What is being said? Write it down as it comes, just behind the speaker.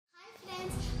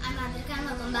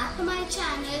welcome back to my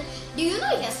channel. Do you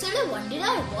know yesterday what did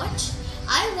I watch?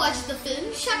 I watched the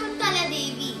film Shakuntaka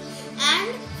Devi,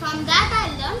 and from that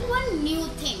I learned one new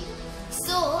thing.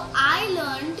 So I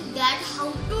learned that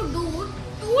how to do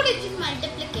 2-digit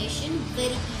multiplication very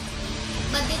easily.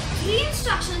 But the 3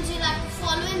 instructions you'll have to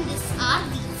follow in this are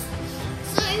these.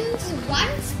 So in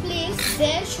one's place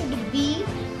there should be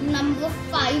number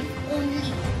 5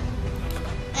 only.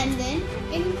 And then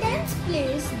in 10th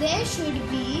place there should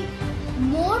be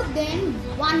more than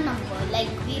one number, like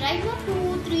we write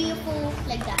 2, 3, 4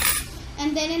 like that.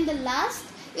 And then in the last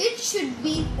it should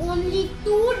be only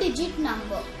 2-digit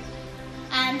number,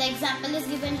 and the example is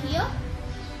given here.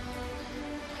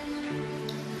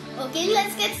 Okay,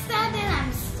 let's get started.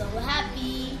 I'm so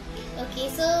happy. Okay,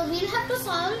 so we'll have to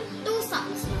solve 2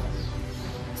 sums now.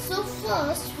 So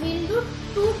first we'll do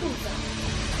 2 2s.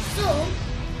 So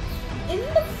in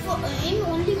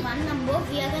only one number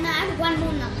we are gonna add one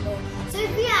more number. So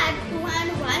if we add 2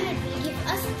 and 1, it will give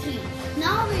us 3.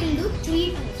 Now we'll do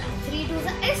 3 2s. 3 2s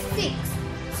is 6.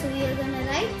 So we are gonna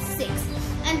write 6.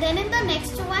 And then in the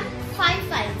next one, 5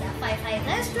 5s. 5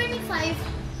 5s is 25.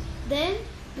 Then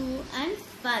 2 and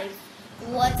 5.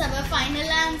 What's our final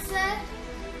answer?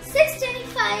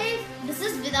 625. This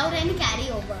is without any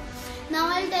carryover. Now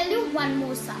I'll tell you one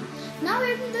more sum. Now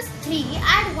in this 3,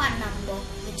 add one number,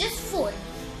 which is 4.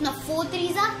 Now 4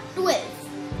 3s are 12.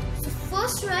 So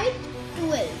first write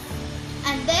 12.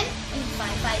 And then in 5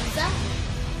 5s are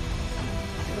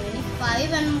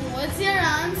 25. And what's your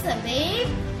answer, babe?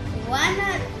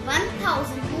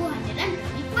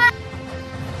 1225.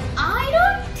 I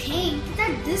don't think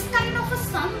that this kind of a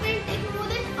sum will take more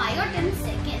than 5 or 10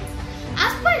 seconds.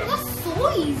 As per it was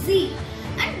so easy.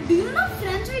 And do you know,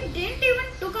 friends, we didn't even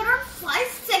took around 5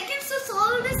 seconds to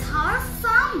solve this hard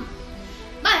sum.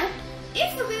 But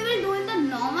if we will do in the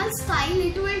normal style,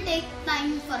 it will take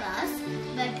time for us.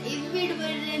 But if we do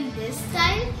it in this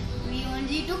style, we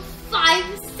only took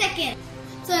 5 seconds.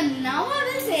 So now I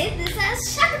will say this as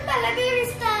Shakuntaka Devi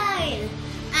style.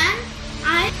 And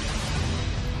I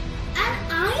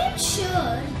am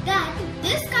sure that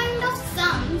this kind of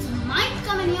sums might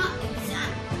come in your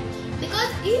exam.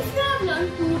 Because if you have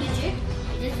learned 2-digit,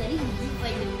 it is very easy for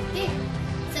you. Okay?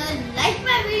 So like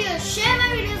my videos, share my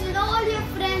videos with all your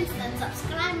friends, and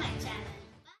subscribe my channel.